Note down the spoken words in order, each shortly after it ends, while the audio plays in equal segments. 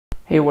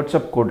Hey, what's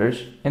up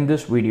coders? In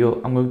this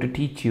video, I'm going to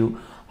teach you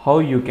how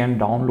you can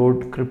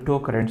download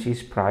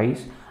cryptocurrencies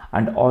price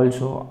and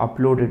also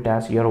upload it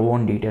as your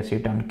own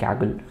dataset on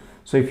Kaggle.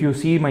 So if you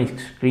see my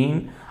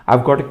screen,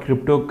 I've got a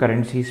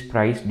cryptocurrencies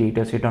price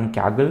dataset on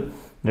Kaggle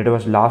that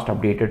was last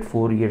updated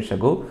 4 years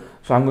ago.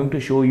 So I'm going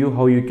to show you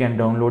how you can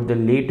download the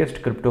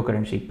latest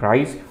cryptocurrency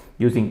price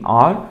using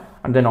R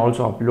and then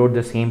also upload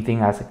the same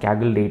thing as a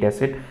Kaggle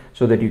dataset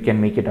so that you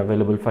can make it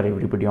available for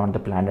everybody on the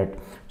planet.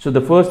 So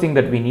the first thing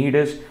that we need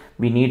is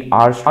we need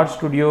R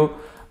Studio.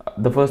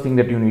 The first thing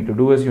that you need to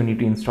do is you need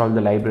to install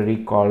the library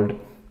called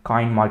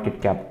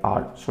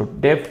CoinMarketCapR. So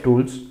dev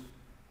tools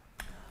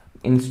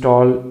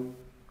install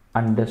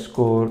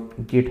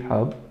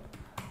 _GitHub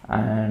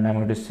and I'm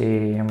going to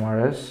say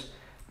mrs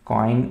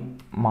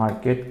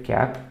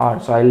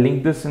CoinMarketCapR. So I'll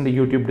link this in the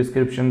YouTube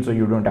description so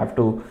you don't have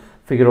to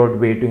figure out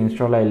where to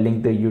install. I'll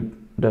link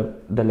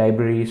the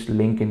libraries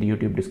link in the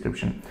YouTube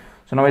description.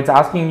 So now it's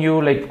asking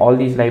you like all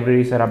these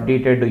libraries are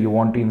updated. Do you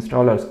want to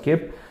install or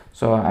skip?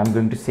 So I'm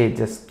going to say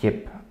just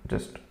skip,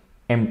 just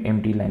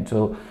empty line.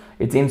 So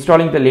it's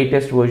installing the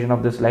latest version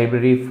of this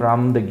library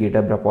from the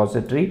GitHub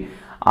repository.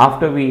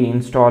 After we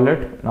install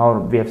it, now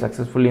we have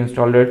successfully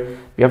installed it,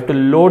 we have to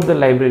load the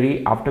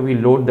library. After we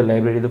load the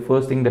library, the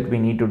first thing that we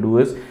need to do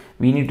is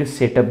we need to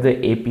set up the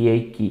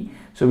API key.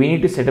 So we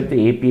need to set up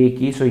the API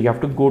key. So you have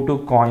to go to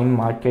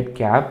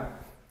CoinMarketCap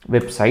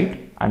website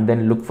and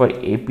then look for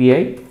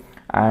API.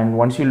 And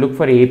once you look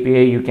for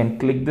API, you can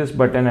click this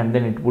button and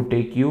then it would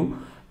take you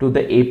to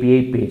the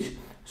API page.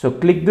 So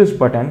click this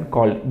button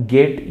called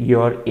Get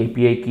Your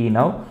API Key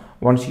now.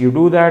 Once you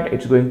do that,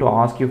 it's going to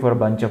ask you for a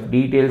bunch of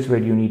details where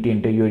you need to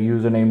enter your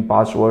username,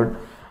 password,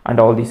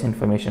 and all this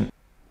information.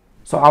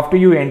 So after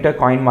you enter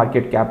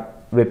CoinMarketCap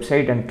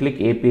website and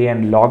click API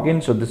and login,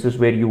 so this is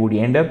where you would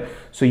end up.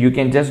 So you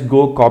can just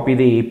go copy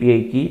the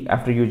API key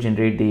after you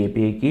generate the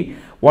API key.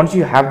 Once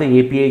you have the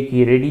API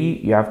key ready,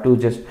 you have to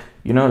just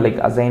like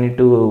assign it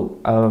to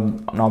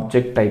an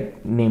object type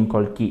name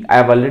called key. I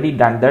have already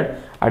done that.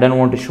 I don't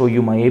want to show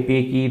you my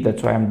API key,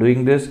 that's why I'm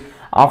doing this.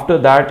 After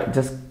that,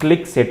 just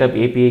click setup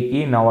API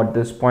key. Now at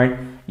this point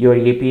your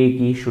API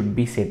key should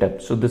be set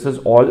up. So this is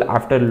all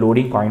after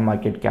loading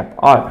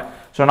CoinMarketCapR.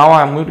 So now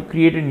I'm going to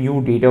create a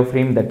new data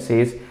frame that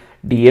says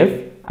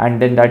DF, and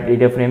then that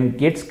data frame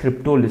gets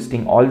crypto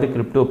listing, all the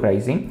crypto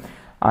pricing,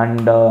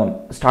 and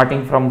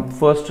starting from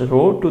first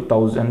row to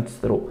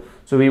 1000th row.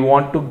 So we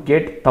want to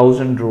get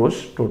 1000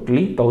 rows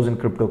totally, 1000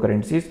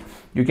 cryptocurrencies.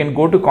 You can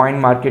go to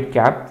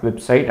CoinMarketCap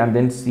website and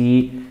then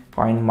see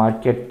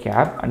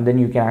CoinMarketCap, and then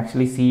you can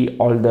actually see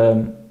all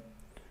the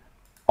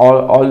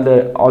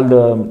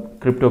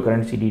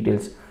cryptocurrency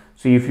details.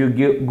 So if you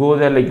go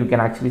there, like you can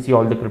actually see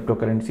all the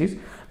cryptocurrencies.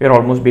 We are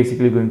almost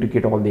basically going to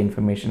get all the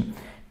information.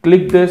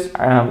 Click this.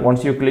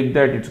 Once you click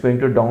that, it's going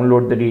to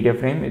download the data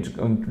frame. It's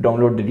going to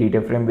download the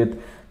data frame with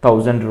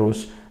 1000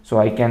 rows. So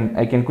I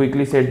can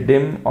quickly say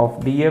dim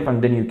of df,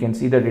 and then you can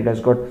see that it has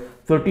got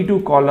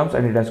 32 columns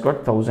and it has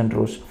got 1000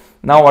 rows.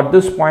 Now at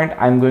this point,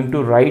 I'm going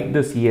to write the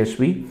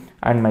CSV,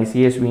 and my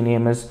CSV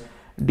name is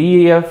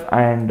def,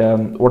 and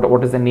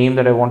what is the name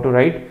that I want to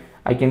write.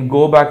 I can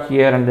go back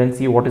here and then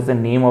see what is the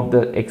name of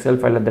the Excel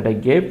file that I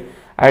gave.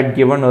 I had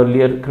given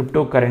earlier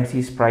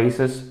cryptocurrencies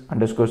prices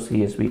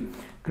 _CSV,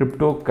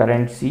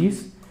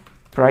 cryptocurrencies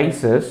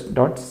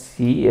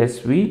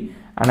prices.csv,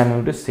 and I'm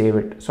going to save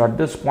it. So at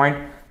this point,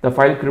 the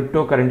file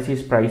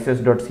cryptocurrencies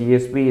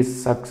prices.csv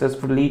is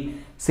successfully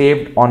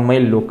saved on my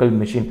local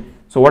machine.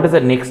 So what is the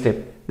next step?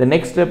 The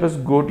next step is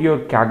go to your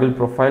Kaggle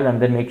profile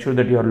and then make sure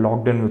that you are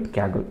logged in with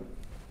Kaggle.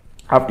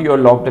 After you are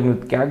logged in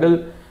with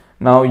Kaggle,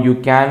 now you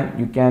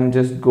can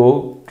just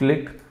go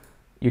click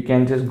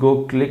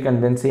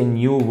and then say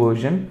new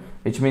version,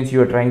 which means you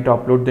are trying to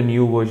upload the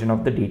new version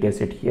of the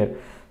dataset here.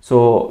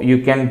 So you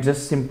can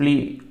just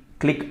simply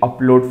click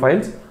upload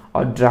files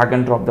or drag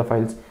and drop the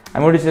files.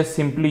 I'm going to just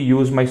simply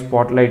use my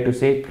spotlight to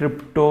say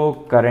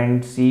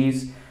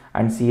cryptocurrencies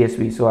and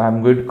CSV. So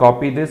I'm going to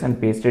copy this and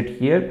paste it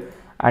here,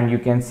 and you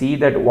can see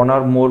that one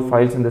or more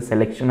files in the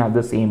selection have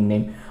the same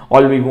name.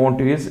 All we want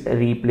to is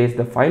replace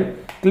the file.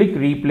 Click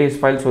replace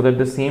file so that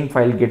the same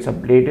file gets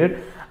updated.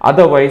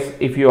 Otherwise,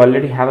 if you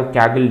already have a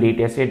Kaggle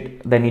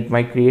dataset, then it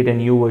might create a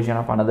new version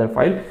of another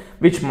file,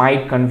 which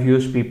might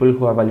confuse people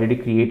who have already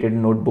created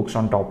notebooks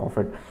on top of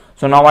it.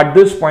 So now at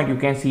this point, you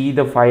can see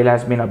the file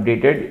has been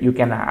updated. You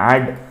can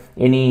add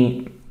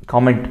any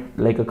comment,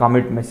 like a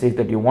commit message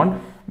that you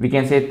want. We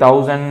can say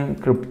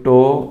 1000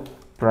 crypto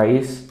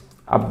price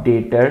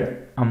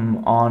updated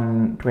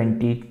on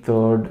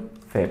 23rd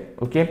Feb.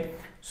 Okay.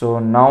 So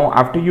now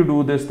after you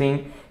do this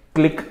thing,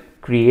 click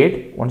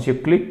create. Once you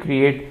click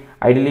create,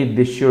 ideally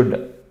this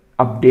should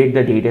update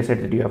the dataset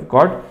that you have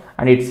got,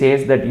 and it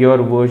says that your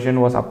version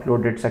was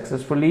uploaded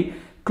successfully.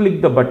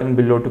 Click the button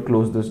below to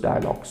close this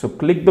dialog. So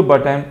click the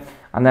button,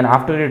 and then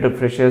after it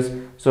refreshes,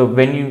 so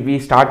when we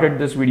started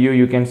this video,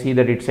 you can see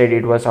that it said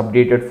it was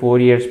updated 4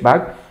 years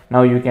back.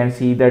 Now you can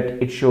see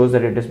that it shows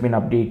that it has been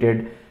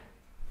updated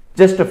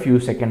just a few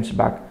seconds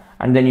back.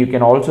 And then you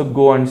can also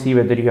go and see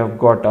whether you have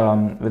got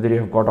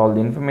all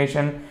the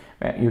information,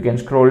 You can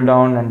scroll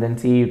down and then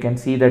you can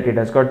see that it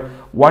has got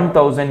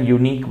 1000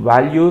 unique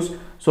values.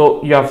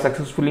 So you have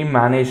successfully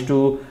managed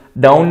to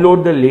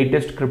download the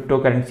latest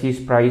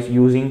cryptocurrencies price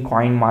using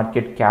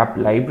CoinMarketCap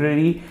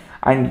library,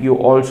 and you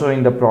also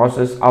in the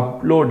process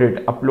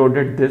uploaded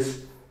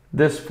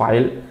this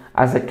file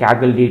as a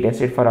Kaggle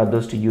dataset for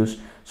others to use.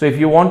 So if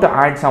you want to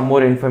add some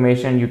more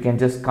information, you can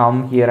just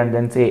come here and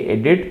then say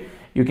edit.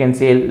 You can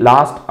say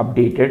last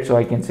updated. So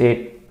I can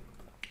say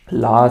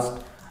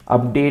last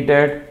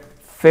updated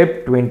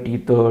Feb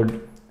 23rd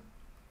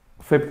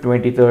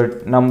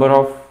number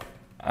of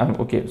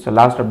okay, so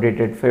last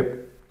updated Feb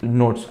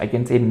notes. I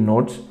can say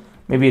notes,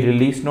 maybe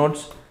release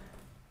notes,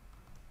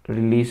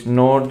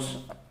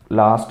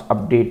 last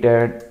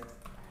updated,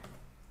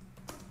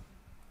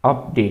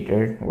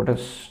 what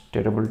is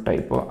terrible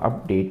typo,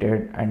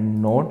 updated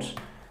and notes,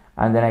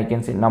 and then I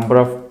can say number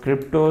of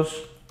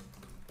cryptos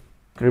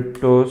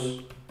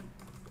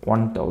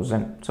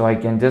 1000. So I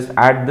can just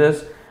add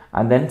this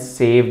and then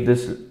save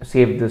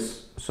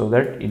this so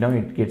that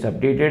it gets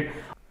updated.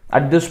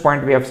 At this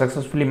point, we have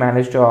successfully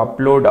managed to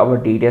upload our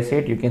data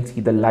set. You can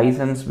see the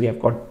license, we have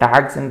got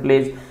tags in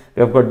place, we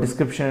have got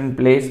description in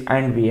place,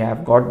 and we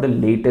have got the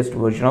latest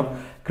version of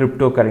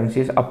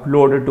cryptocurrencies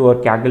uploaded to our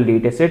Kaggle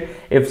dataset.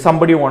 If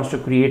somebody wants to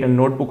create a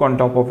notebook on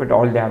top of it,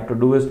 all they have to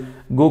do is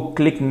go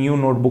click new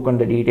notebook on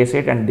the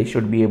dataset and they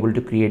should be able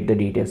to create the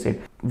dataset.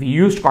 We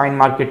used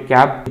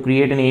CoinMarketCap to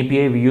create an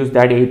API. We used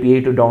that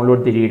API to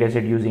download the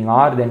dataset using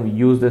R. Then we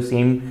used the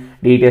same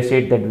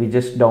dataset that we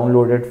just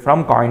downloaded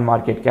from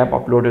CoinMarketCap,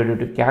 uploaded it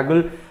to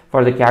Kaggle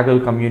for the Kaggle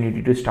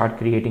community to start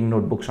creating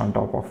notebooks on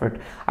top of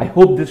it. I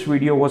hope this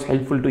video was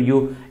helpful to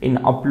you in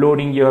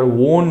uploading your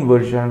own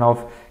version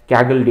of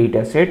Kaggle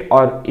dataset,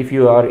 or if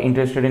you are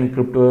interested in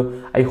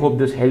crypto, I hope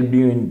this helped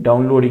you in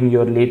downloading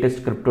your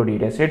latest crypto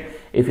dataset.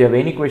 If you have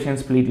any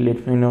questions, please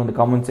let me know in the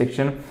comment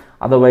section.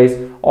 Otherwise,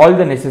 all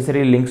the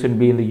necessary links will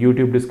be in the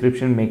YouTube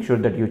description. Make sure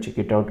that you check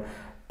it out.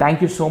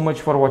 Thank you so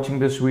much for watching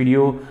this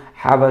video.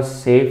 Have a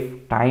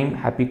safe time.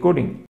 Happy coding.